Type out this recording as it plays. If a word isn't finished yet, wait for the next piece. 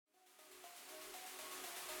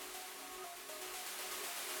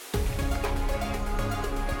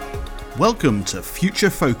Welcome to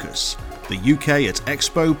Future Focus, the UK at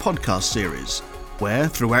Expo podcast series, where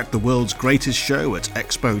throughout the world's greatest show at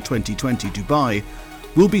Expo 2020 Dubai,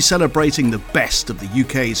 we'll be celebrating the best of the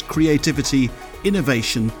UK's creativity,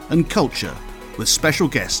 innovation and culture, with special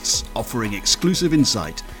guests offering exclusive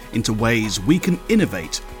insight into ways we can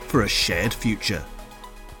innovate for a shared future.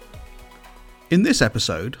 In this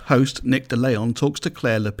episode, host Nick De Leon talks to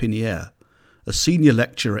Claire Lepiniere, a senior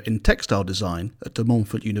lecturer in textile design at De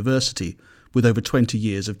Montfort University with over 20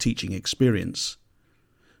 years of teaching experience.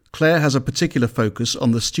 Claire has a particular focus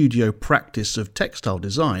on the studio practice of textile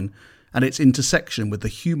design and its intersection with the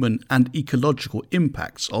human and ecological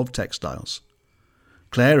impacts of textiles.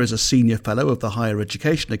 Claire is a senior fellow of the Higher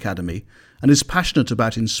Education Academy and is passionate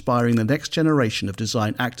about inspiring the next generation of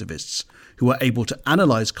design activists who are able to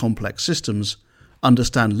analyse complex systems,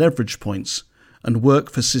 understand leverage points, and work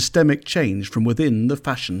for systemic change from within the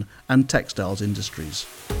fashion and textiles industries.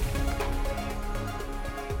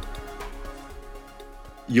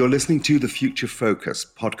 You're listening to the Future Focus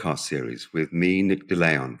podcast series with me, Nick De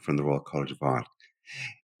Leon, from the Royal College of Art.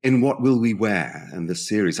 In What Will We Wear? In this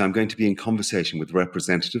series, I'm going to be in conversation with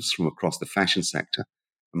representatives from across the fashion sector.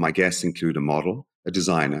 And my guests include a model, a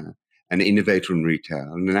designer, an innovator in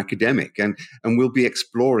retail, and an academic. And we'll be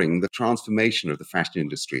exploring the transformation of the fashion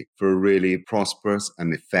industry for a really prosperous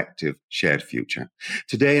and effective shared future.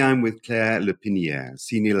 Today, I'm with Claire Lepiniere,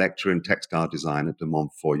 senior lecturer in textile design at De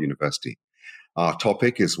Montfort University. Our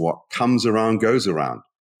topic is what comes around goes around,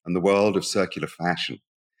 and the world of circular fashion.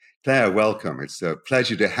 Claire, welcome. It's a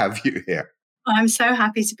pleasure to have you here. I'm so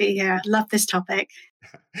happy to be here. I love this topic.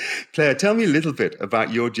 Claire, tell me a little bit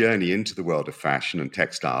about your journey into the world of fashion and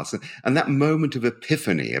textiles and that moment of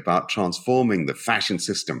epiphany about transforming the fashion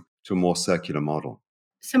system to a more circular model.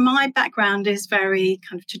 So my background is very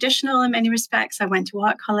kind of traditional in many respects. I went to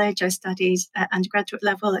art college. I studied at undergraduate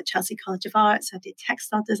level at Chelsea College of Arts. I did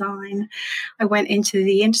textile design. I went into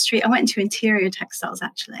the industry. I went into interior textiles,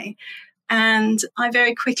 actually. And I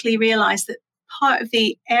very quickly realized that part of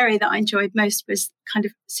the area that I enjoyed most was kind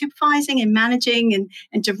of supervising and managing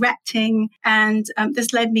and directing. And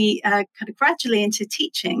this led me kind of gradually into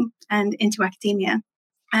teaching and into academia.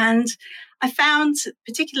 And I found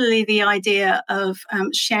particularly the idea of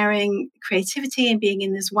sharing creativity and being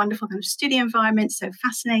in this wonderful kind of studio environment so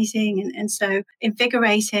fascinating and so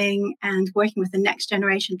invigorating, and working with the next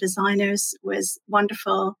generation designers was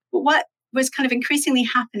wonderful. But what was kind of increasingly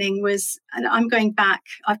happening was, and I'm going back,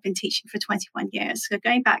 I've been teaching for 21 years, so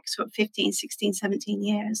going back sort of 15, 16, 17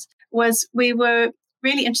 years, was we were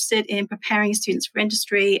really interested in preparing students for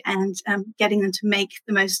industry and getting them to make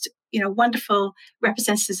the most, wonderful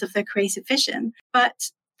representatives of their creative vision. But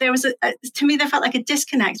there was to me, there felt like a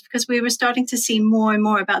disconnect because we were starting to see more and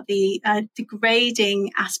more about the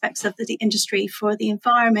degrading aspects of the industry for the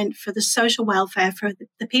environment, for the social welfare, for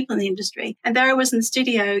the people in the industry. And there I was in the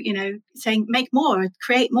studio, saying, make more,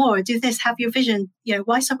 create more, do this, have your vision.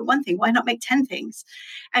 Why stop at one thing? Why not make 10 things?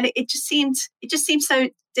 And it just seemed so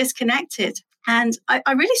disconnected. And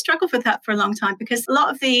I really struggled with that for a long time because a lot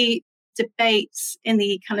of the debates in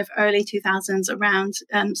the kind of early 2000s around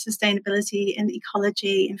sustainability and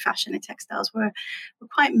ecology in fashion and textiles were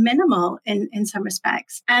quite minimal in some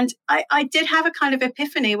respects. And I did have a kind of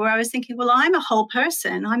epiphany where I was thinking, well, I'm a whole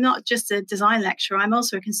person. I'm not just a design lecturer. I'm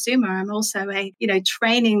also a consumer. I'm also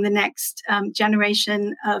training the next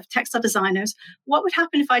generation of textile designers. What would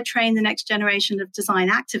happen if I trained the next generation of design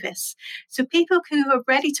activists? So people who are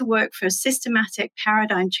ready to work for a systematic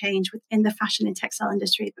paradigm change within the fashion and textile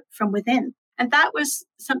industry, but from within. And that was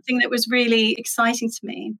something that was really exciting to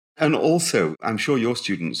me. And also, I'm sure your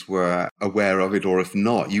students were aware of it, or if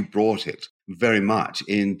not, you brought it very much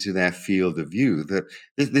into their field of view, that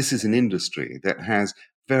this is an industry that has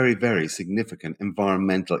very, very significant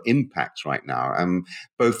environmental impacts right now,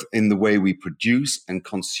 both in the way we produce and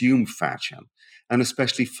consume fashion, and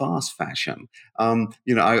especially fast fashion.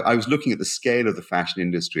 I was looking at the scale of the fashion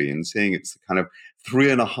industry and seeing it's kind of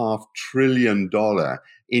 $3.5 trillion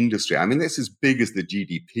industry. I mean, that's as big as the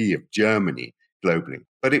GDP of Germany globally.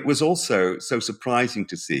 But it was also so surprising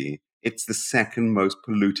to see it's the second most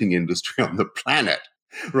polluting industry on the planet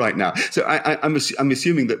right now. So I'm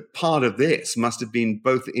assuming that part of this must have been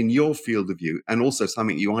both in your field of view and also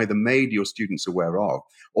something you either made your students aware of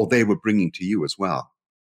or they were bringing to you as well.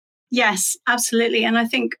 Yes, absolutely. And I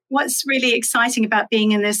think what's really exciting about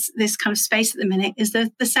being in this kind of space at the minute is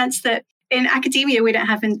the sense that in academia, we don't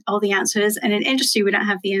have all the answers, and in industry, we don't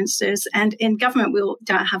have the answers, and in government, we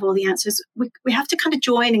don't have all the answers. We have to kind of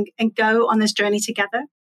join and go on this journey together.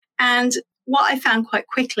 And what I found quite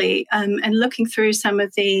quickly, and looking through some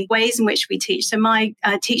of the ways in which we teach. So my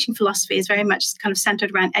teaching philosophy is very much kind of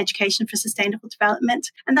centered around education for sustainable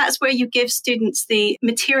development. And that's where you give students the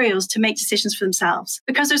materials to make decisions for themselves,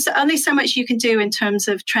 because there's only so much you can do in terms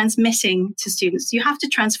of transmitting to students. You have to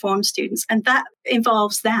transform students, and that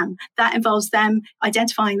involves them. That involves them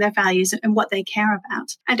identifying their values and what they care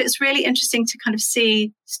about. And it's really interesting to kind of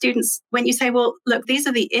see students, when you say, well, look, these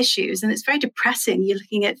are the issues, and it's very depressing. You're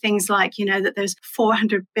looking at things like, that there's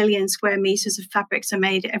 400 billion square meters of fabrics are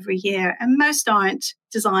made every year, and most aren't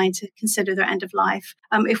designed to consider their end of life.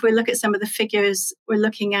 If we look at some of the figures, we're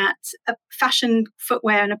looking at fashion,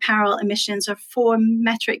 footwear and apparel emissions of 4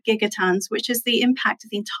 metric gigatons, which is the impact of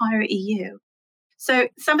the entire EU. So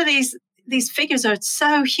some of these figures are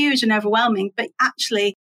so huge and overwhelming, but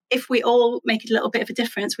actually, if we all make a little bit of a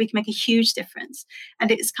difference, we can make a huge difference.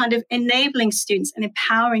 And it's kind of enabling students and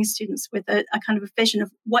empowering students with a kind of a vision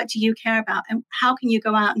of what do you care about and how can you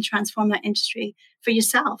go out and transform that industry for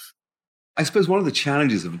yourself. I suppose one of the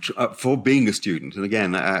challenges for being a student, and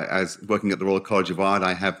again, as working at the Royal College of Art,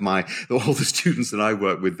 I have all the students that I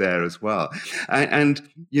work with there as well. And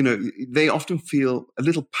they often feel a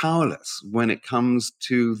little powerless when it comes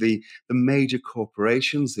to the major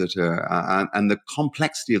corporations that are, and the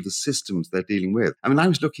complexity of the systems they're dealing with. I mean, I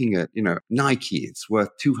was looking at, Nike, it's worth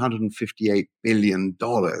 $258 billion,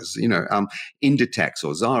 Inditex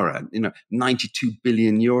or Zara, 92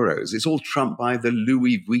 billion euros. It's all trumped by the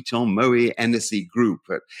Louis Vuitton Moët Hennessy group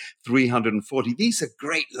at 340. These are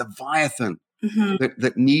great leviathan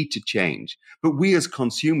that need to change. But we as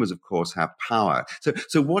consumers, of course, have power.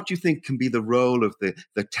 So what do you think can be the role of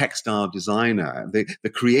the textile designer,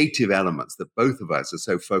 the creative elements that both of us are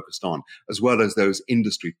so focused on, as well as those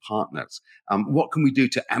industry partners? What can we do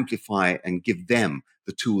to amplify and give them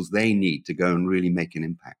the tools they need to go and really make an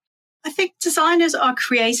impact? I think designers are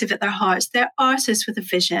creative at their hearts. They're artists with a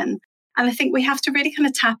vision. And I think we have to really kind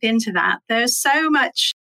of tap into that. There's so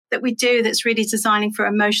much that we do that's really designing for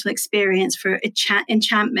emotional experience, for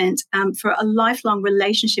enchantment, for a lifelong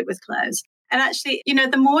relationship with clothes. And actually,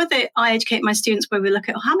 the more that I educate my students, where we look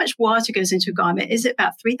at how much water goes into a garment, is it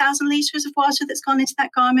about 3,000 litres of water that's gone into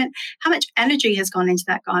that garment? How much energy has gone into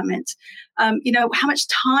that garment? How much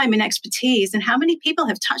time and expertise, and how many people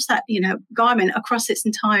have touched that, garment across its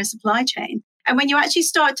entire supply chain? And when you actually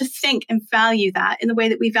start to think and value that in the way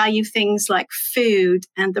that we value things like food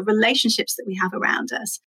and the relationships that we have around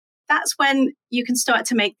us, that's when you can start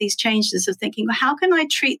to make these changes of thinking, well, how can I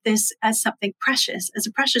treat this as something precious, as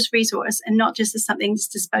a precious resource, and not just as something that's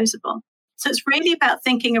disposable? So it's really about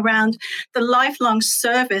thinking around the lifelong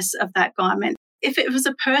service of that garment. If it was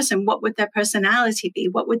a person, what would their personality be?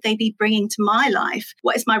 What would they be bringing to my life?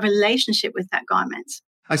 What is my relationship with that garment?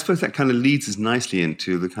 I suppose that kind of leads us nicely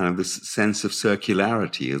into the kind of this sense of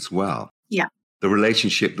circularity as well. Yeah. The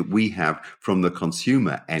relationship that we have from the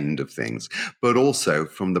consumer end of things, but also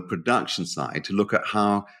from the production side to look at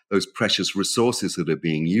how those precious resources that are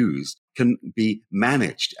being used can be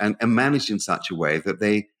managed and managed in such a way that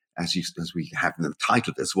they, as we have in the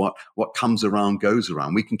title of this, what comes around goes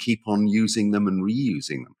around. We can keep on using them and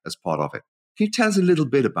reusing them as part of it. Can you tell us a little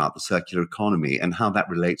bit about the circular economy and how that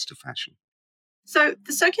relates to fashion? So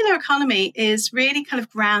the circular economy is really kind of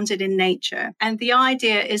grounded in nature. And the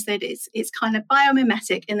idea is that it's kind of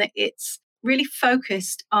biomimetic in that it's really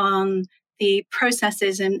focused on the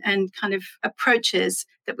processes and kind of approaches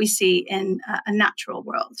that we see in a natural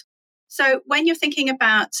world. So when you're thinking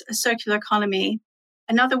about a circular economy,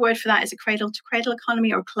 another word for that is a cradle-to-cradle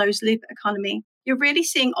economy or closed-loop economy. You're really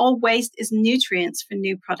seeing all waste as nutrients for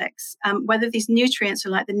new products, whether these nutrients are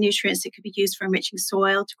like the nutrients that could be used for enriching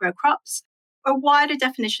soil to grow crops, or a wider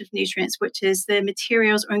definition of nutrients, which is the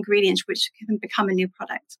materials or ingredients which can become a new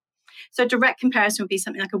product. So direct comparison would be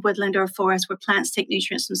something like a woodland or a forest where plants take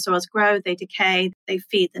nutrients from soil to grow, they decay, they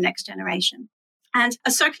feed the next generation. And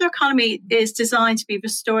a circular economy is designed to be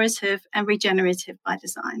restorative and regenerative by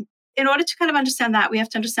design. In order to kind of understand that, we have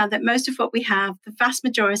to understand that most of what we have, the vast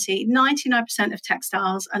majority, 99% of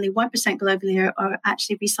textiles, only 1% globally are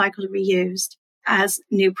actually recycled or reused as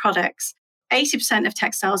new products. 80% of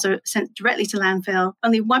textiles are sent directly to landfill.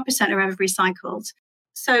 Only 1% are ever recycled.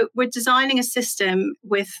 So we're designing a system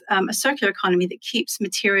with a circular economy that keeps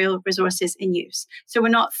material resources in use. So we're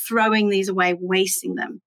not throwing these away, wasting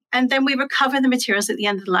them. And then we recover the materials at the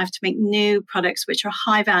end of the life to make new products which are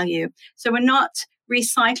high value. So we're not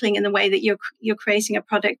recycling in the way that you're creating a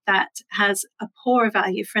product that has a poorer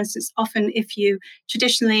value. For instance, often if you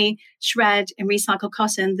traditionally shred and recycle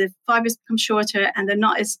cotton, the fibers become shorter and they're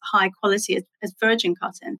not as high quality as virgin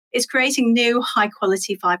cotton. It's creating new high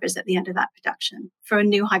quality fibers at the end of that production for a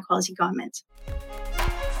new high quality garment.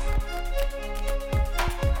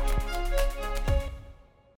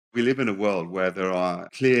 We live in a world where there are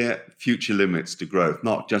clear future limits to growth,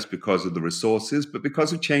 not just because of the resources, but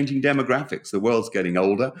because of changing demographics. The world's getting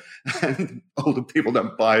older, and older people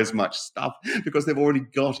don't buy as much stuff because they've already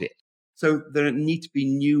got it. So there need to be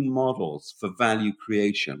new models for value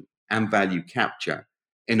creation and value capture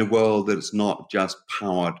in a world that is not just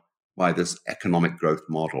powered by this economic growth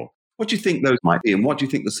model. What do you think those might be, and what do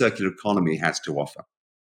you think the circular economy has to offer?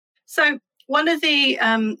 So one of the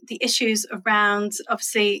issues around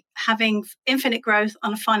obviously having infinite growth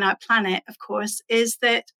on a finite planet, of course, is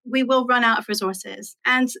that we will run out of resources.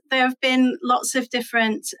 And there have been lots of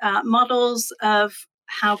different models of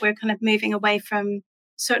how we're kind of moving away from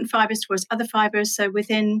certain fibers towards other fibers. So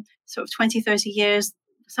within sort of 20, 30 years,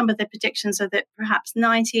 some of the predictions are that perhaps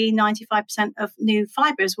 95% of new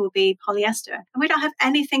fibers will be polyester. And we don't have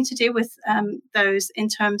anything to do with those in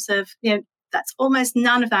terms of, that's almost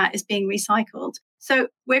none of that is being recycled. So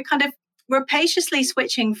we're rapaciously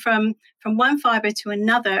switching from one fiber to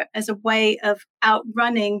another as a way of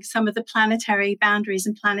outrunning some of the planetary boundaries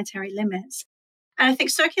and planetary limits. And I think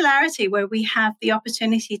circularity, where we have the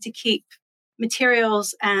opportunity to keep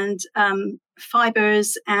materials and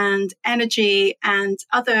fibers and energy and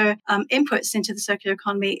other inputs into the circular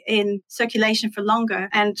economy in circulation for longer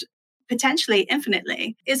and potentially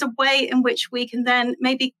infinitely, is a way in which we can then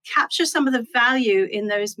maybe capture some of the value in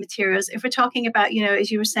those materials. If we're talking about,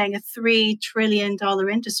 as you were saying, a $3 trillion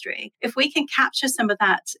industry, if we can capture some of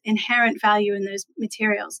that inherent value in those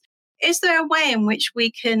materials, is there a way in which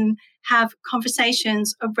we can have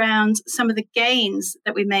conversations around some of the gains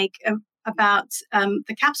that we make about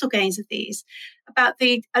the capital gains of these, about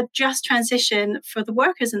the just transition for the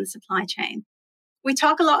workers in the supply chain? We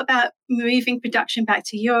talk a lot about moving production back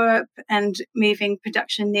to Europe and moving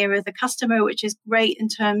production nearer the customer, which is great in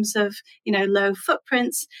terms of, low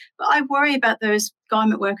footprints. But I worry about those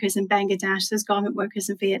garment workers in Bangladesh, those garment workers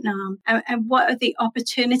in Vietnam, and what are the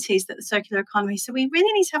opportunities that the circular economy. So we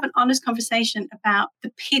really need to have an honest conversation about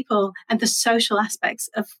the people and the social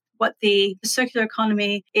aspects of what the circular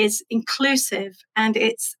economy is inclusive, and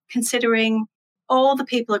it's considering all the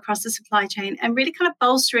people across the supply chain and really kind of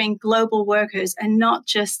bolstering global workers and not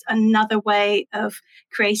just another way of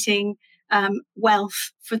creating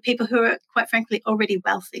wealth for people who are, quite frankly, already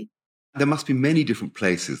wealthy. There must be many different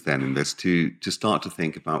places then in this to start to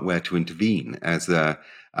think about where to intervene as a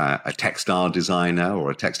textile designer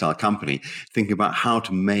or a textile company, thinking about how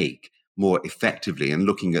to make more effectively and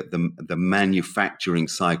looking at the manufacturing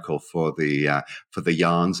cycle for the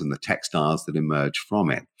yarns and the textiles that emerge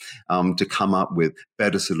from it, to come up with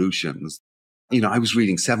better solutions. I was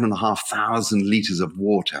reading 7,500 liters of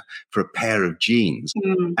water for a pair of jeans,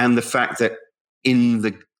 and the fact that in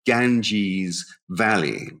the Ganges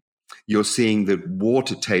Valley, you're seeing the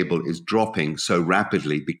water table is dropping so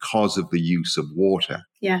rapidly because of the use of water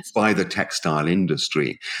by the textile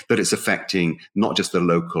industry, that it's affecting not just the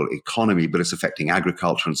local economy, but it's affecting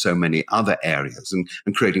agriculture and so many other areas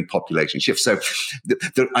and creating population shifts. So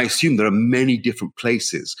I assume there are many different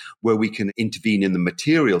places where we can intervene in the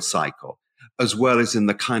material cycle, as well as in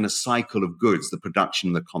the kind of cycle of goods, the production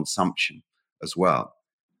and the consumption as well.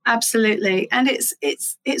 Absolutely. And it's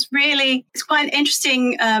quite an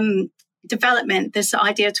interesting development, this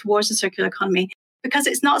idea towards the circular economy, because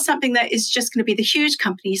it's not something that is just going to be the huge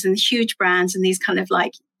companies and the huge brands and these kind of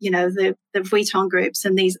like, the Vuitton groups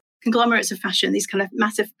and these conglomerates of fashion, these kind of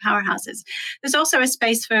massive powerhouses. There's also a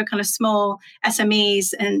space for kind of small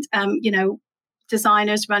SMEs and,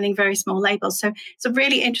 designers running very small labels. So it's a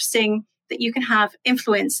really interesting that you can have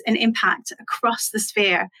influence and impact across the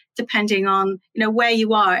sphere, depending on, where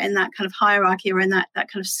you are in that kind of hierarchy or in that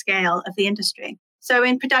kind of scale of the industry. So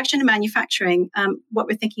in production and manufacturing, what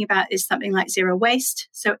we're thinking about is something like zero waste.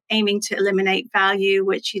 So aiming to eliminate value,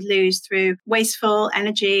 which you lose through wasteful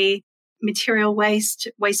energy, material waste,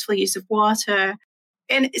 wasteful use of water.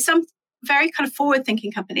 And some very kind of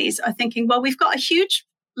forward-thinking companies are thinking, well, we've got a huge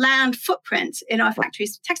land footprint in our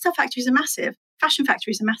factories. Textile factories are massive. Fashion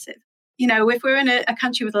factories are massive. If we're in a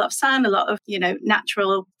country with a lot of sun, a lot of,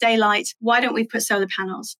 natural daylight, why don't we put solar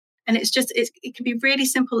panels? And it can be really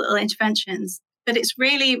simple little interventions, but it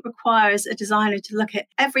really requires a designer to look at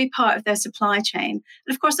every part of their supply chain.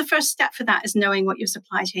 And of course, the first step for that is knowing what your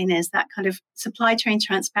supply chain is, that kind of supply chain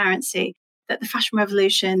transparency that the Fashion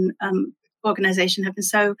Revolution organization have been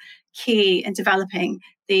so key in developing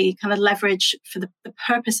the kind of leverage for the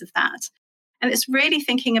purpose of that. And it's really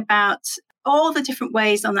thinking about all the different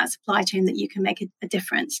ways on that supply chain that you can make a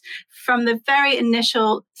difference, from the very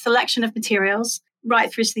initial selection of materials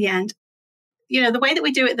right through to the end. the way that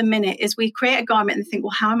we do it at the minute is we create a garment and think,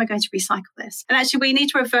 well, how am I going to recycle this? And actually, we need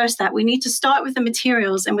to reverse that. We need to start with the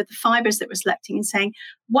materials and with the fibers that we're selecting and saying,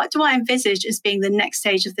 what do I envisage as being the next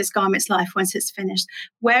stage of this garment's life once it's finished?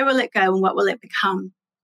 Where will it go and what will it become?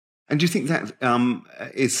 And do you think that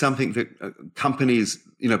is something that companies,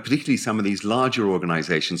 particularly some of these larger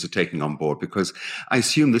organizations, are taking on board? Because I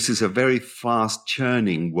assume this is a very fast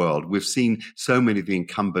churning world. We've seen so many of the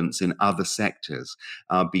incumbents in other sectors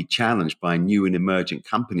be challenged by new and emergent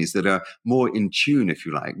companies that are more in tune, if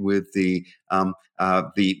you like, with the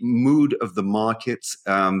mood of the markets,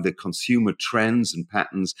 the consumer trends and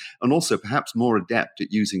patterns, and also perhaps more adept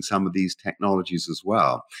at using some of these technologies as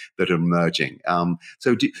well that are emerging.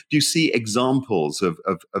 So do you see examples of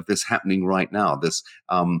this happening right now, this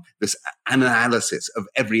analysis of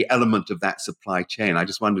every element of that supply chain? I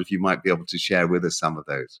just wondered if you might be able to share with us some of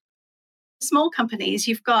those. Small companies,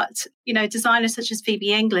 you've got, designers such as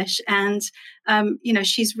Phoebe English, and,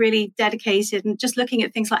 she's really dedicated and just looking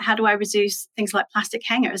at things like, how do I reduce things like plastic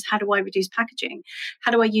hangers? How do I reduce packaging?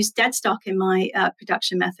 How do I use dead stock in my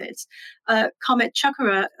production methods? Comet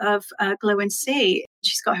Chukara of Glow and See,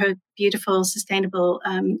 she's got her beautiful, sustainable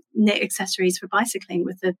knit accessories for bicycling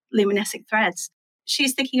with the luminescent threads.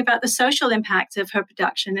 She's thinking about the social impact of her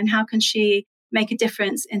production and how can she make a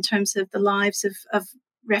difference in terms of the lives of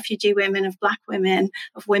refugee women, of Black women,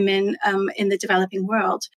 of women in the developing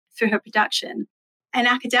world through her production. In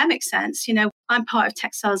academic sense, I'm part of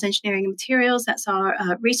Textiles Engineering and Materials. That's our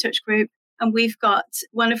research group. And we've got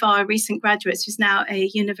one of our recent graduates who's now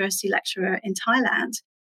a university lecturer in Thailand.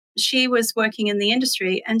 She was working in the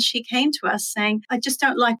industry and she came to us saying, I just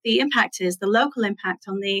don't like the local impact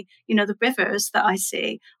on the rivers that I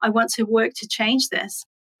see. I want to work to change this.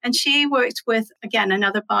 And she worked with, again,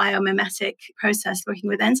 another biomimetic process, working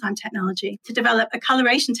with enzyme technology to develop a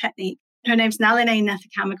coloration technique. Her name's Nalini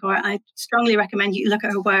Nethakamagor. I strongly recommend you look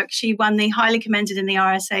at her work. She won the highly commended in the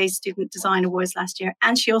RSA Student Design Awards last year.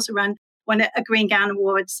 And she also won a Green Gown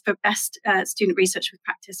Awards for Best Student Research with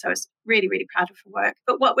Practice. So I was really, really proud of her work.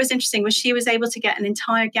 But what was interesting was she was able to get an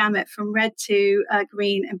entire gamut from red to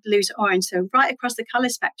green and blue to orange. So right across the color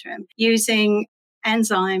spectrum using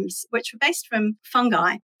enzymes, which were based from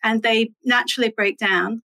fungi. And they naturally break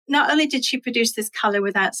down. Not only did she produce this color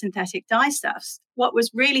without synthetic dye stuffs, what was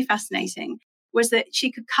really fascinating was that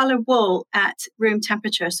she could color wool at room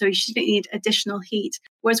temperature. So she didn't need additional heat.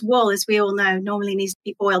 Whereas wool, as we all know, normally needs to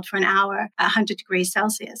be boiled for an hour at 100 degrees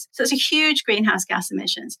Celsius. So it's a huge greenhouse gas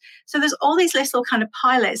emissions. So there's all these little kind of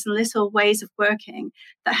pilots and little ways of working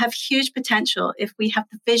that have huge potential if we have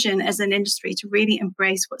the vision as an industry to really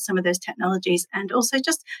embrace what some of those technologies and also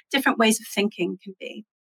just different ways of thinking can be.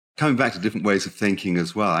 Coming back to different ways of thinking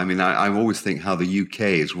as well. I mean, I always think how the UK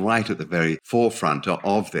is right at the very forefront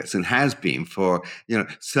of this and has been for,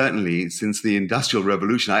 certainly since the Industrial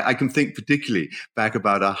Revolution. I can think particularly back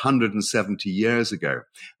about 170 years ago,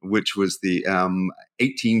 which was the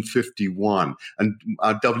 1851, and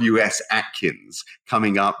W.S. Atkins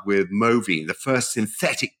coming up with Movine, the first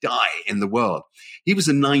synthetic dye in the world. He was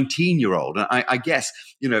a 19-year-old, and I guess,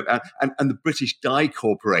 and the British Dye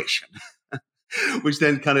Corporation, which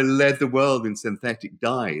then kind of led the world in synthetic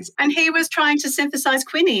dyes. And he was trying to synthesize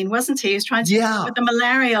quinine, wasn't he? He was trying to with the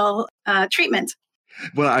malarial treatment.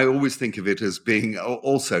 Well, I always think of it as being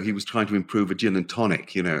also, he was trying to improve a gin and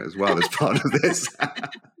tonic, as well as part of this.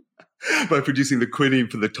 By producing the quinine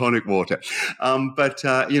for the tonic water. But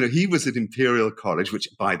he was at Imperial College, which,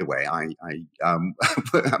 by the way, I'm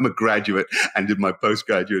a graduate and did my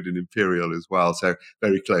postgraduate in Imperial as well. So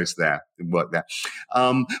very close there and worked there.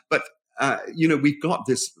 But we've got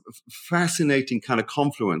this fascinating kind of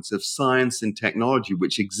confluence of science and technology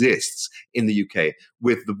which exists in the UK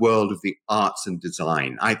with the world of the arts and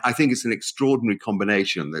design. I think it's an extraordinary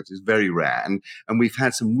combination that is very rare. And we've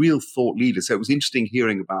had some real thought leaders. So it was interesting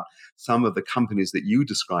hearing about some of the companies that you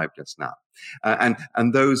described just now. And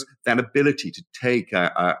that ability to take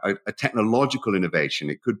a technological innovation.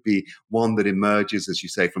 It could be one that emerges, as you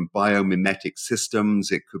say, from biomimetic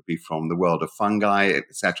systems. It could be from the world of fungi,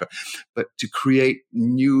 etc. But to create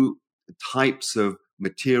new types of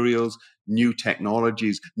materials, new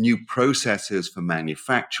technologies, new processes for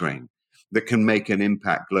manufacturing that can make an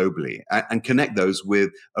impact globally and connect those with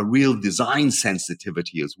a real design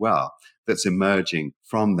sensitivity as well that's emerging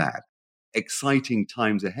from that. Exciting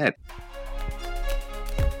times ahead.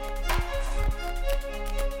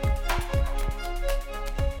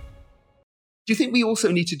 Do you think we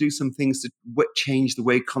also need to do some things to change the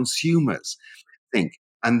way consumers think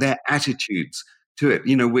and their attitudes to it?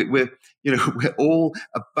 We're all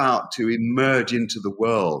about to emerge into the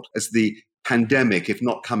world as the pandemic, if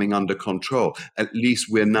not coming under control, at least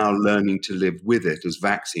we're now learning to live with it as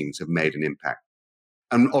vaccines have made an impact.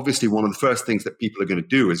 And obviously, one of the first things that people are going to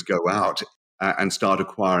do is go out and start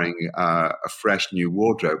acquiring a fresh new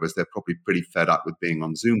wardrobe, as they're probably pretty fed up with being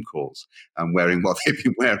on Zoom calls and wearing what they've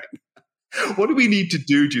been wearing. What do we need to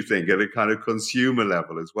do you think, at a kind of consumer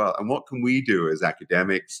level as well? And what can we do as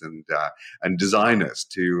academics and designers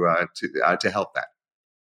to help that?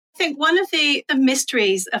 I think one of the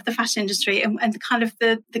mysteries of the fashion industry and kind of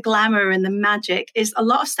the glamour and the magic is a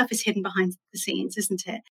lot of stuff is hidden behind the scenes, isn't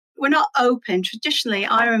it? We're not open. Traditionally,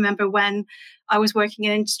 I remember when I was working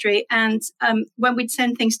in industry and when we'd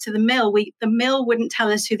send things to the mill, the mill wouldn't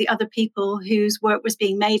tell us who the other people whose work was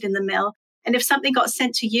being made in the mill. And if something got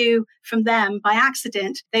sent to you from them by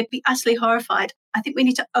accident, they'd be utterly horrified. I think we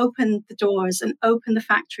need to open the doors and open the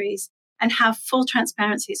factories and have full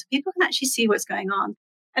transparency so people can actually see what's going on.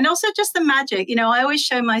 And also just the magic. I always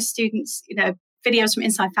show my students, videos from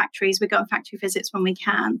inside factories. We go on factory visits when we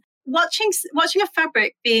can. Watching a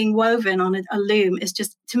fabric being woven on a loom is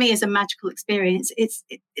just, to me, is a magical experience. It's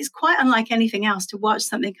quite unlike anything else to watch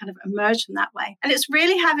something kind of emerge from that way. And it's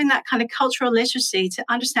really having that kind of cultural literacy to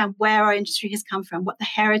understand where our industry has come from, what the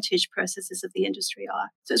heritage processes of the industry are.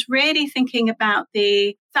 So it's really thinking about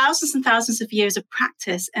the thousands and thousands of years of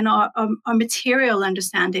practice and our material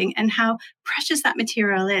understanding and how precious that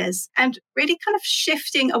material is, and really kind of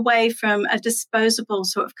shifting away from a disposable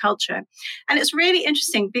sort of culture. And it's really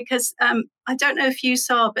interesting because I don't know if you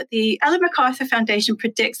saw, but the Ellen MacArthur Foundation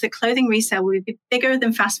predicts that clothing resale will be bigger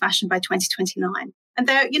than fast fashion by 2029. And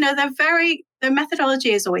their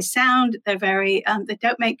methodology is always sound. They're very, they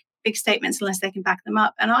don't make big statements unless they can back them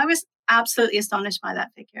up. And I was absolutely astonished by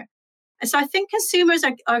that figure. And so I think consumers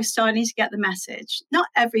are starting to get the message. Not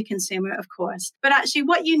every consumer, of course, but actually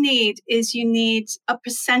what you need a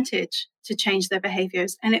percentage to change their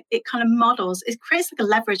behaviors. And it kind of models, it creates like a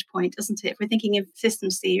leverage point, doesn't it? If we're thinking of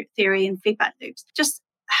systems theory and feedback loops, just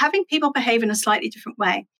having people behave in a slightly different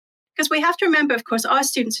way. Because we have to remember, of course, our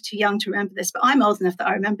students are too young to remember this, but I'm old enough that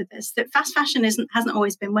I remember this, that fast fashion hasn't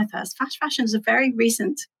always been with us. Fast fashion is a very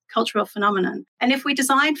recent cultural phenomenon. And if we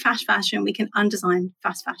design fast fashion, we can undesign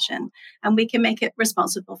fast fashion and we can make it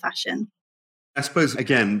responsible fashion. I suppose,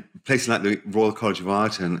 again, places like the Royal College of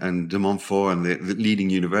Art and De Montfort and the leading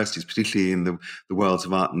universities, particularly in the worlds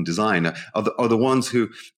of art and design, are the ones who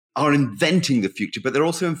are inventing the future, but they're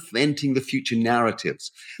also inventing the future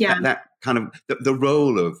narratives. Yeah. That kind of the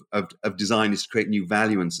role of design is to create new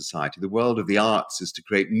value in society. The world of the arts is to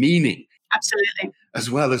create meaning. Absolutely. As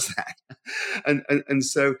well as that. And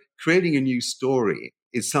so creating a new story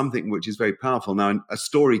is something which is very powerful. Now, a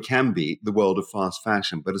story can be the world of fast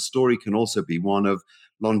fashion, but a story can also be one of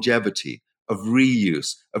longevity, of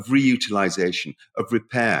reuse, of reutilization, of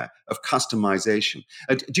repair, of customization.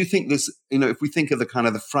 Do you think this, if we think of the kind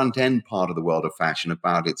of the front end part of the world of fashion,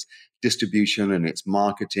 about its distribution and its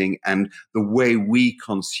marketing and the way we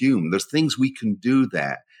consume, there's things we can do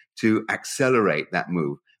there to accelerate that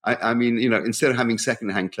move. I mean, instead of having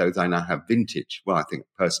secondhand clothes, I now have vintage. Well, I think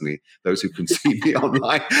personally, those who can see me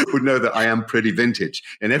online would know that I am pretty vintage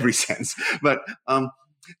in every sense. But do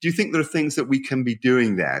you think there are things that we can be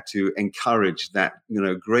doing there to encourage that,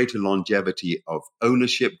 greater longevity of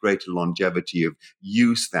ownership, greater longevity of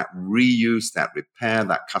use, that reuse, that repair,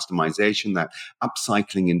 that customization, that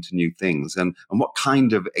upcycling into new things? And what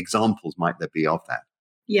kind of examples might there be of that?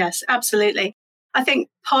 Yes, absolutely. I think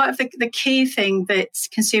part of the key thing that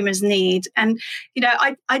consumers need, and,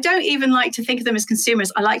 I don't even like to think of them as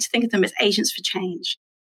consumers. I like to think of them as agents for change.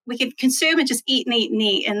 We can consume and just eat and eat and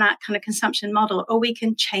eat in that kind of consumption model, or we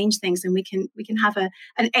can change things and we can have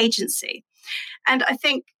an agency. And I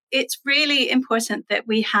think it's really important that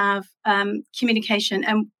we have communication.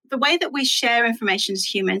 And the way that we share information as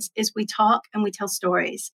humans is we talk and we tell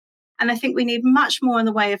stories. And I think we need much more in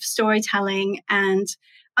the way of storytelling and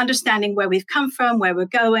understanding where we've come from, where we're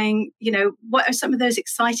going, what are some of those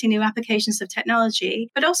exciting new applications of technology,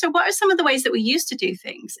 but also what are some of the ways that we used to do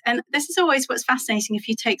things. And this is always what's fascinating if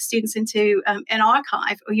you take students into an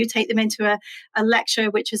archive, or you take them into a lecture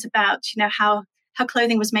which is about, how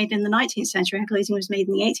clothing was made in the 19th century, how clothing was made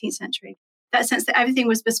in the 18th century. That sense that everything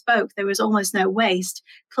was bespoke, there was almost no waste.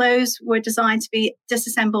 Clothes were designed to be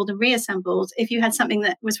disassembled and reassembled. If you had something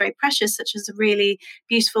that was very precious, such as a really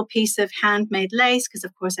beautiful piece of handmade lace, because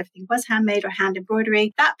of course everything was handmade, or hand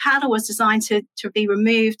embroidery, that panel was designed to be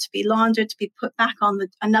removed, to be laundered, to be put back on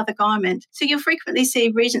another garment. So you'll frequently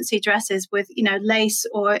see Regency dresses with, lace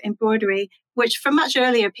or embroidery, which from much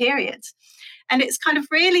earlier periods. And it's kind of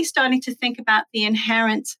really starting to think about the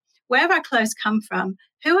inherent, where have our clothes come from?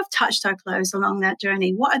 Who have touched our clothes along that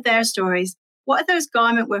journey? What are their stories? what are those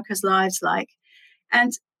garment workers' lives like?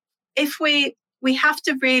 And if we have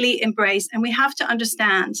to really embrace and we have to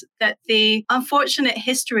understand that the unfortunate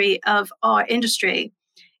history of our industry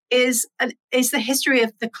is the history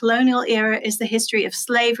of the colonial era, is the history of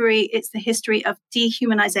slavery, it's the history of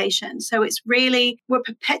dehumanization. So it's really, we're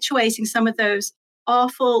perpetuating some of those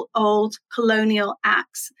awful old colonial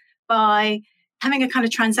acts by having a kind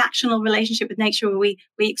of transactional relationship with nature where we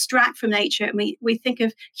extract from nature and we think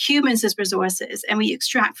of humans as resources and we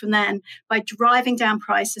extract from them by driving down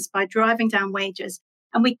prices, by driving down wages.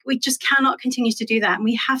 And we just cannot continue to do that. And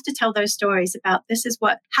we have to tell those stories about this is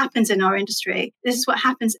what happens in our industry. This is what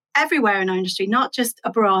happens everywhere in our industry, not just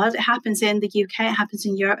abroad. It happens in the UK, it happens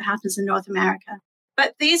in Europe, it happens in North America.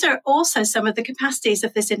 But these are also some of the capacities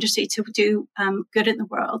of this industry to do good in the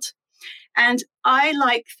world. And I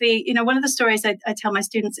like one of the stories I tell my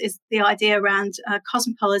students is the idea around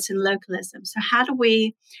cosmopolitan localism. So how do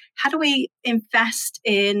we invest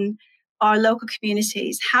in our local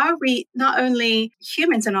communities? How are we not only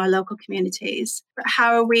humans in our local communities, but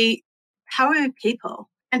how are we people?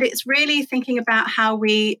 And it's really thinking about how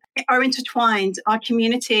we are intertwined, our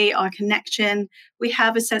community, our connection. We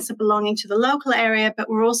have a sense of belonging to the local area, but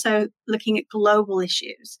we're also looking at global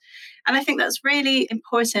issues. And I think that's really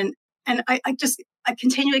important. And I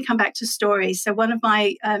continually come back to stories. So one of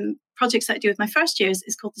my projects that I do with my first years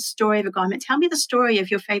is called The Story of a Garment. Tell me the story of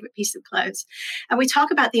your favorite piece of clothes. And we talk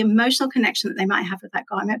about the emotional connection that they might have with that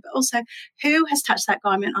garment, but also who has touched that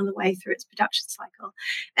garment on the way through its production cycle.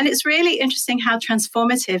 And it's really interesting how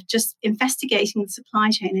transformative just investigating the supply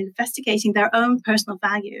chain and investigating their own personal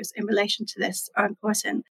values in relation to this are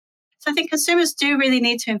important. So I think consumers do really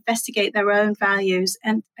need to investigate their own values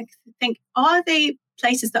and I think, are the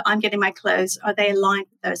places that I'm getting my clothes, are they aligned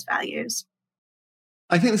with those values?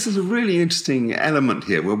 I think this is a really interesting element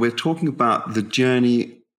here where we're talking about the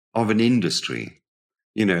journey of an industry,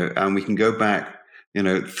 and we can go back,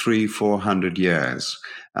 300-400 years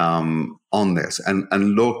on this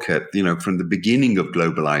and look at, from the beginning of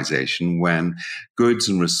globalization when goods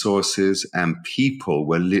and resources and people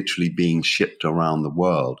were literally being shipped around the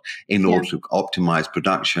world in order to optimize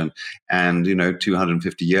production. And,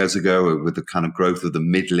 250 years ago, with the kind of growth of the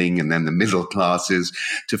middling and then the middle classes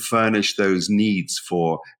to furnish those needs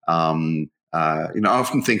for I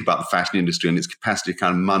often think about the fashion industry and its capacity to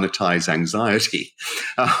kind of monetize anxiety,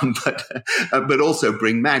 but also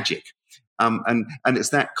bring magic. And it's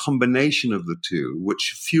that combination of the two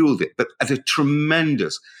which fueled it, but at a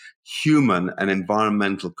tremendous human and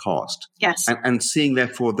environmental cost. Yes. And seeing,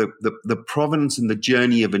 therefore, the provenance and the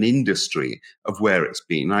journey of an industry of where it's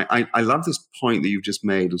been. I love this point that you've just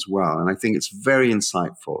made as well. And I think it's very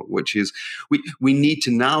insightful, which is we need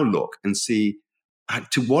to now look and see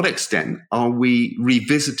to what extent are we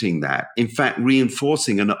revisiting that, in fact,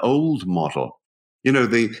 reinforcing an old model?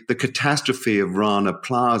 The catastrophe of Rana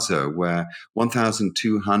Plaza, where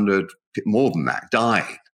 1,200, more than that,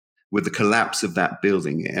 died with the collapse of that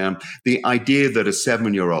building. The idea that a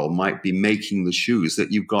 7-year-old might be making the shoes,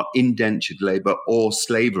 that you've got indentured labor or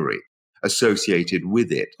slavery associated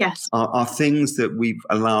with it, are things that we've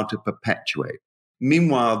allowed to perpetuate.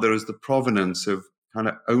 Meanwhile, there is the provenance of kind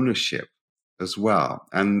of ownership as well.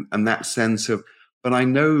 And that sense of, but I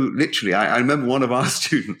know literally, I remember one of our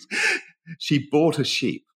students, she bought a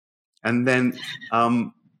sheep and then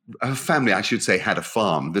her family, I should say, had a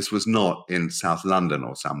farm. This was not in South London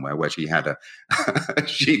or somewhere where she had a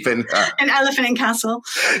sheep in an elephant and castle.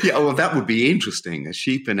 Yeah, well, that would be interesting. A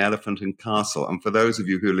sheep in Elephant and Castle. And for those of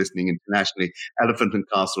you who are listening internationally, Elephant and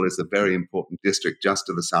Castle is a very important district just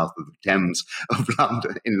to the south of the Thames of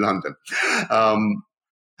London, in London.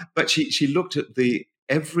 But she looked at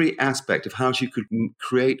every aspect of how she could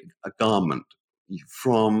create a garment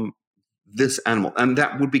from this animal, and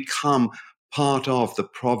that would become part of the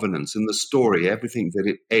provenance and the story, everything that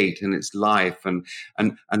it ate in its life, and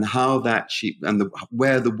how that sheep and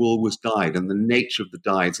where the wool was dyed and the nature of the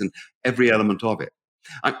dyes and every element of it.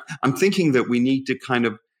 I'm thinking that we need to kind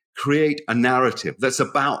of create a narrative that's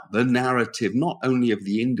about the narrative, not only of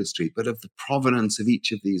the industry, but of the provenance of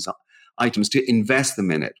each of these items, to invest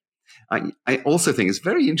them in it. I also think it's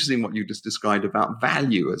very interesting what you just described about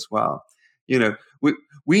value as well.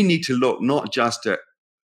 We need to look not just at,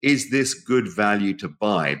 is this good value to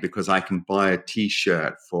buy because I can buy a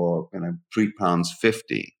T-shirt for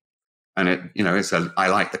 £3.50, and I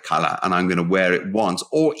like the color and I'm going to wear it once,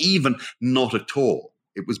 or even not at all.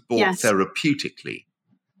 It was bought therapeutically.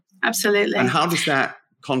 Absolutely. And how does that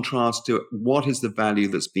contrast to what is the value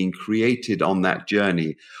that's being created on that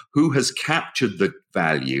journey? Who has captured the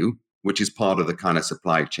value which is part of the kind of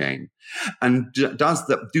supply chain? And do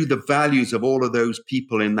the values of all of those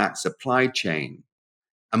people in that supply chain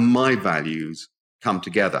and my values come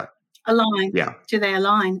together? Align. Yeah. Do they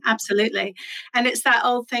align? Absolutely. And it's that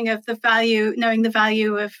old thing of the value, knowing the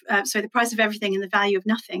value of, the price of everything and the value of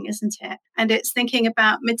nothing, isn't it? And it's thinking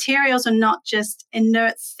about materials are not just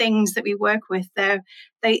inert things that we work with.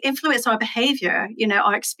 They influence our behavior,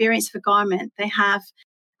 our experience of a garment. They have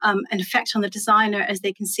an effect on the designer as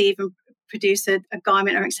they conceive and produce a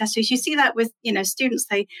garment or accessories. You see that with, students,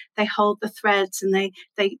 they hold the threads and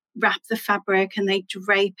they wrap the fabric and they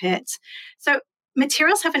drape it. So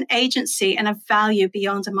materials have an agency and a value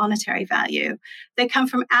beyond a monetary value. They come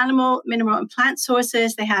from animal, mineral, and plant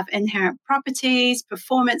sources. They have inherent properties,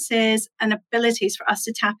 performances, and abilities for us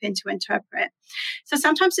to tap into, interpret. So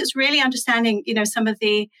sometimes it's really understanding, some of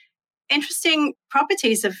the interesting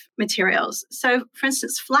properties of materials. So, for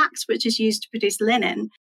instance, flax, which is used to produce linen,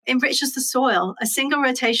 enriches the soil. A single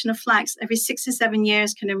rotation of flax every 6 to 7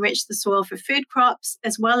 years can enrich the soil for food crops,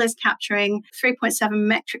 as well as capturing 3.7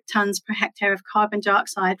 metric tons per hectare of carbon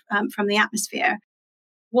dioxide from the atmosphere.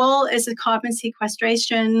 Wool is a carbon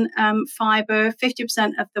sequestration fiber.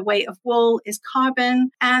 50% of the weight of wool is carbon.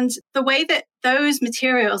 And the way that those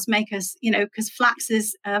materials make us, because flax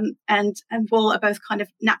is and wool are both kind of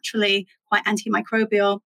naturally quite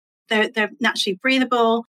antimicrobial. They're naturally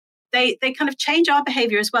breathable. They kind of change our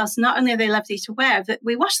behavior as well. So not only are they lovely to wear, that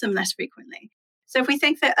we wash them less frequently. So if we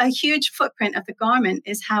think that a huge footprint of the garment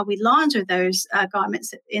is how we launder those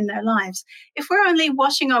garments in their lives, if we're only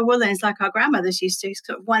washing our woolens like our grandmothers used to,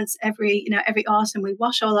 sort of once every autumn, we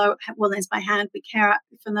wash all our woolens by hand, we care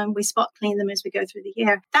for them, we spot clean them as we go through the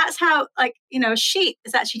year. That's how, a sheet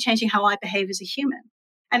is actually changing how I behave as a human.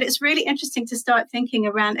 And it's really interesting to start thinking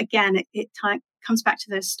around, again, it comes back to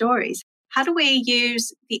those stories. How do we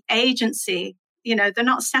use the agency? They're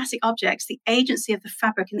not static objects, the agency of the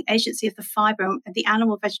fabric and the agency of the fiber and the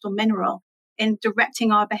animal, vegetable, mineral in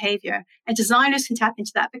directing our behavior. And designers can tap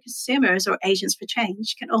into that, but consumers or agents for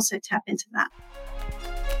change can also tap into that.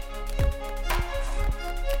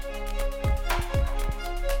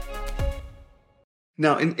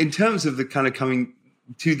 Now, in terms of the kind of coming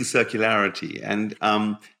to the circularity, and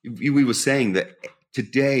we were saying that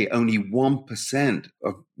today only 1%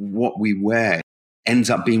 of what we wear ends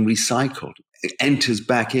up being recycled. It enters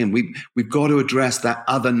back in. We've got to address that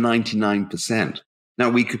other 99%. Now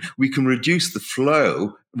we can reduce the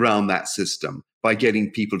flow around that system by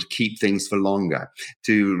getting people to keep things for longer,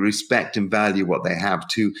 to respect and value what they have,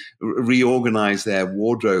 to reorganize their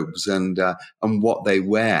wardrobes and what they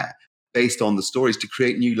wear based on the stories, to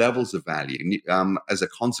create new levels of value as a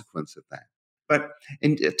consequence of that. But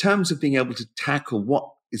in terms of being able to tackle what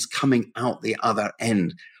is coming out the other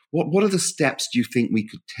end, what are the steps do you think we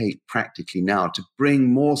could take practically now to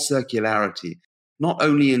bring more circularity, not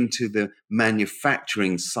only into the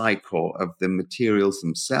manufacturing cycle of the materials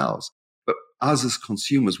themselves, but us as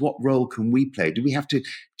consumers? What role can we play? Do we have to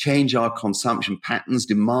change our consumption patterns,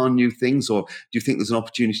 demand new things, or do you think there's an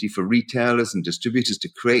opportunity for retailers and distributors to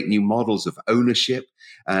create new models of ownership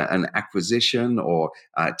and acquisition, or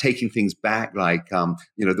taking things back, like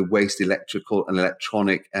the waste electrical and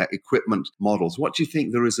electronic equipment models? What do you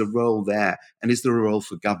think there is a role there, and is there a role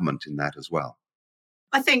for government in that as well?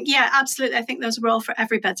 I think, yeah, absolutely. I think there's a role for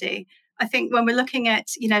everybody. I think when we're looking at,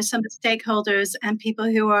 some of the stakeholders and people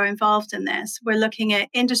who are involved in this, we're looking at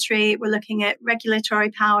industry, we're looking at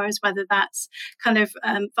regulatory powers, whether that's kind of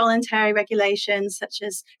voluntary regulations, such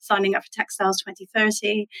as signing up for Textiles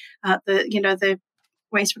 2030, the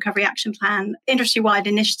Waste Recovery Action Plan, industry-wide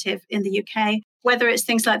initiative in the UK, whether it's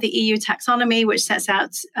things like the EU taxonomy, which sets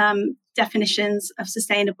out definitions of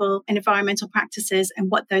sustainable and environmental practices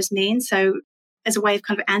and what those mean. So as a way of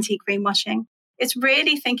kind of anti-greenwashing. It's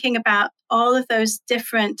really thinking about all of those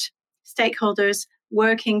different stakeholders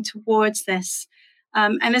working towards this.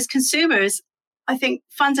 And as consumers, I think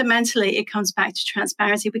fundamentally it comes back to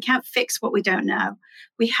transparency. We can't fix what we don't know.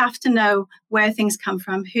 We have to know where things come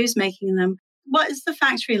from, who's making them. What is the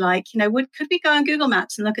factory like? Could we go on Google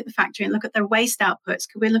Maps and look at the factory and look at their waste outputs?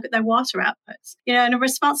 Could we look at their water outputs? And a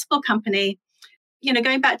responsible company,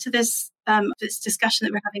 going back to this discussion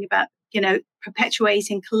that we're having about,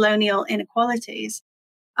 perpetuating colonial inequalities,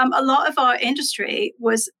 a lot of our industry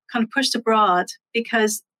was kind of pushed abroad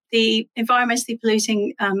because the environmentally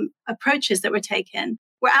polluting approaches that were taken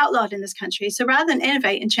were outlawed in this country. So rather than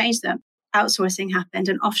innovate and change them, outsourcing happened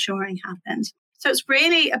and offshoring happened. So it's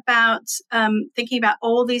really about thinking about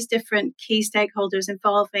all these different key stakeholders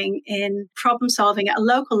involving in problem solving at a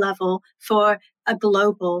local level for a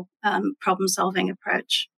global problem solving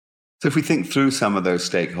approach. So if we think through some of those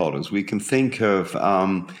stakeholders, we can think of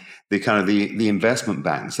the investment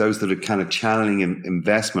banks, those that are kind of channeling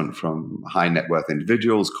investment from high net worth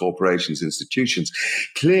individuals, corporations, institutions.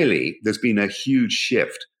 Clearly, there's been a huge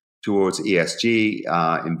shift towards ESG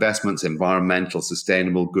investments, environmental,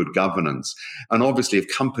 sustainable, good governance. And obviously, if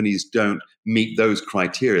companies don't meet those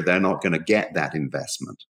criteria, they're not going to get that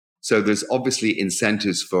investment. So there's obviously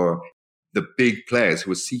incentives for the big players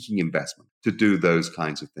who are seeking investment to do those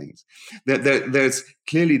kinds of things. There's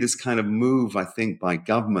clearly this kind of move, I think, by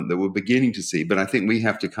government that we're beginning to see, but I think we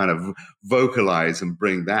have to kind of vocalize and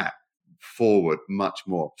bring that forward much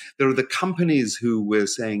more. There are the companies who we're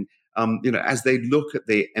saying, as they look at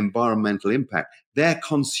the environmental impact, their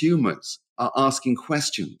consumers are asking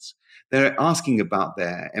questions. They're asking about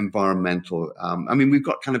their environmental. We've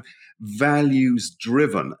got kind of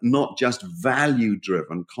values-driven, not just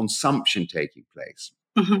value-driven consumption taking place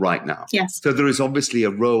right now. Yes. So there is obviously a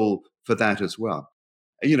role for that as well.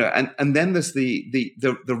 And then there's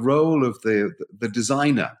the role of the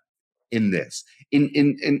designer in this,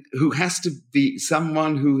 in who has to be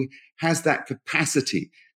someone who has that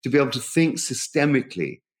capacity to be able to think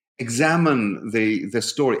systemically, examine the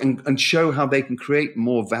story, and show how they can create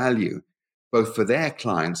more value, both for their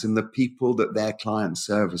clients and the people that their clients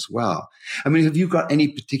serve as well. I mean, have you got any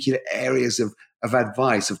particular areas of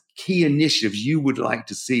advice, of key initiatives you would like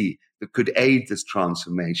to see that could aid this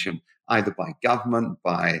transformation, either by government,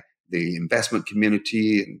 by the investment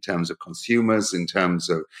community, in terms of consumers, in terms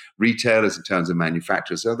of retailers, in terms of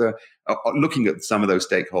manufacturers? Looking at some of those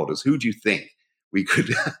stakeholders, who do you think we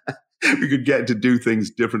could get to do things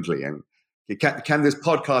differently? And can this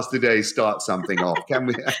podcast today start something off? Can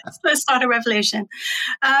we? Let's start a revolution.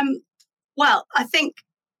 Well, I think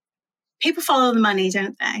people follow the money,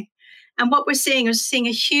 don't they? And what we're seeing is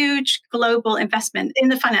a huge global investment in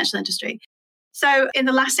the financial industry. So in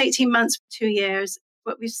the last 18 months, 2 years,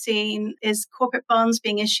 what we've seen is corporate bonds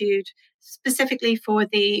being issued specifically for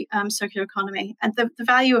the circular economy. And the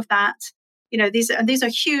value of that, these are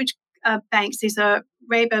huge banks. These are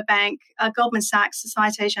Rabobank, Goldman Sachs,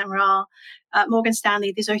 Societe Generale, Morgan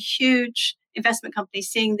Stanley. These are huge investment companies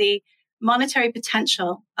seeing the monetary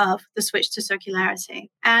potential of the switch to circularity.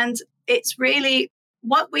 And it's really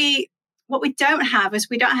what we don't have is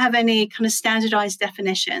we don't have any kind of standardized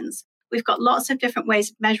definitions. We've got lots of different ways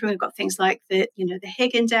of measuring. We've got things like the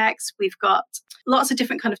Higg Index. We've got lots of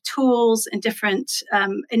different kind of tools and different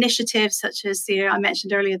initiatives, such as I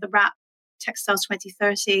mentioned earlier, the WRAP Textiles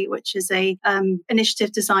 2030, which is a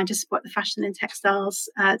initiative designed to support the fashion and textiles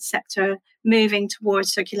sector moving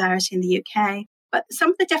towards circularity in the UK. But some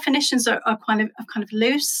of the definitions are kind of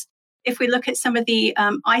loose. If we look at some of the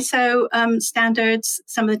ISO standards,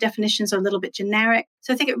 some of the definitions are a little bit generic.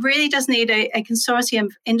 So I think it really does need a consortium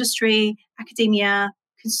of industry, academia,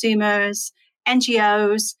 consumers,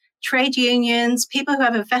 NGOs, trade unions, people who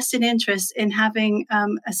have a vested interest in having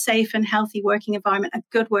a safe and healthy working environment, a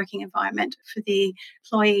good working environment for the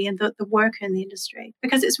employee and the worker in the industry.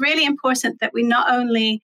 Because it's really important that we not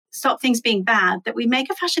only stop things being bad, that we make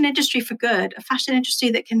a fashion industry for good, a fashion industry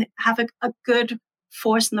that can have a good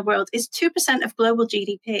force in the world. Is 2% of global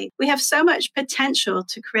GDP. We have so much potential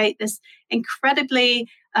to create this incredibly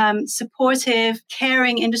supportive,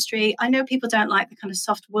 caring industry. I know people don't like the kind of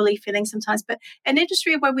soft, woolly feeling sometimes, but an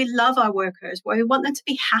industry where we love our workers, where we want them to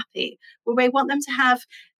be happy, where we want them to have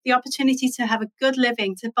the opportunity to have a good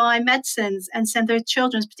living, to buy medicines and send their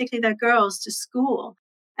children, particularly their girls, to school,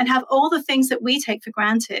 and have all the things that we take for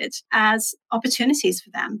granted as opportunities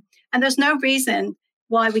for them. And there's no reason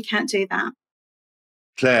why we can't do that.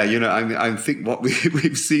 Claire, I think what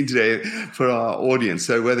we've seen today for our audience.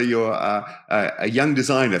 So whether you're a young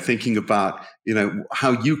designer thinking about,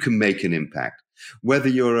 how you can make an impact, whether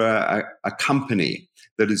you're a company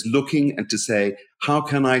that is looking and to say, how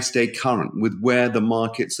can I stay current with where the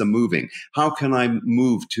markets are moving? How can I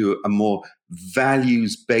move to a more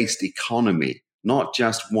values-based economy, not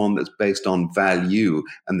just one that's based on value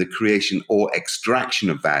and the creation or extraction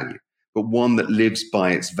of value, but one that lives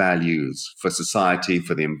by its values for society,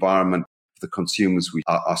 for the environment, for the consumers we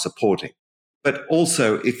are supporting. But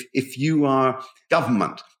also, if you are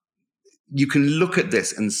government, you can look at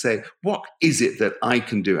this and say, what is it that I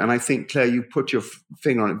can do? And I think, Claire, you put your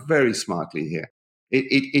finger on it very smartly here.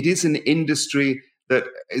 It is an industry that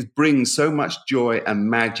brings so much joy and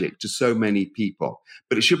magic to so many people,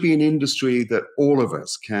 but it should be an industry that all of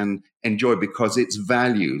us can enjoy because its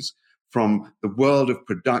values from the world of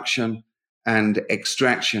production and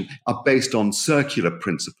extraction are based on circular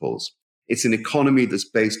principles. It's an economy that's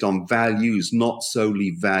based on values, not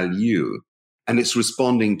solely value. And it's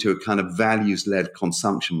responding to a kind of values-led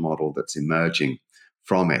consumption model that's emerging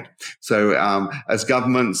from it. So as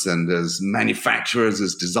governments and as manufacturers,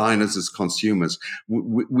 as designers, as consumers,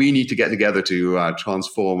 we need to get together to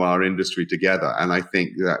transform our industry together. And I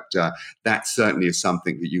think that that certainly is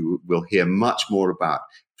something that you will hear much more about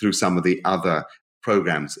through some of the other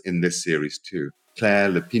programs in this series too. Claire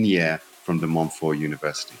Lepinière from De Montfort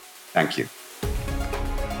University. Thank you.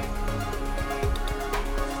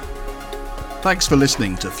 Thanks for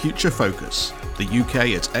listening to Future Focus, the UK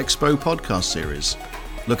at Expo podcast series.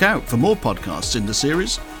 Look out for more podcasts in the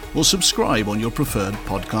series or subscribe on your preferred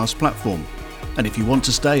podcast platform. And if you want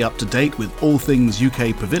to stay up to date with all things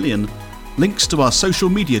UK Pavilion, links to our social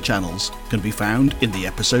media channels can be found in the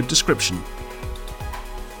episode description.